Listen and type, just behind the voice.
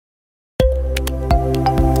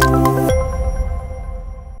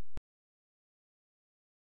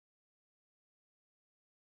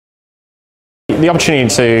The opportunity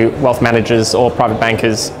to wealth managers or private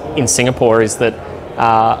bankers in Singapore is that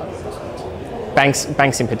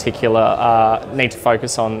banks in particular need to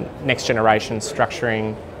focus on next generation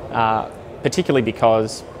structuring, particularly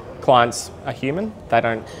because clients are human, they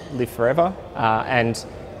don't live forever, and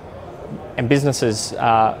businesses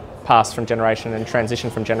pass from generation and transition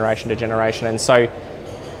from generation to generation, and so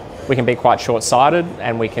we can be quite short-sighted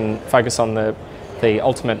and we can focus on the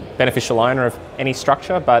ultimate beneficial owner of any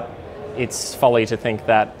structure, but it's folly to think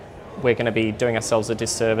that we're going to be doing ourselves a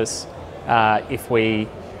disservice if we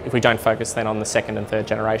don't focus then on the second and third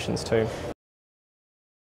generations too.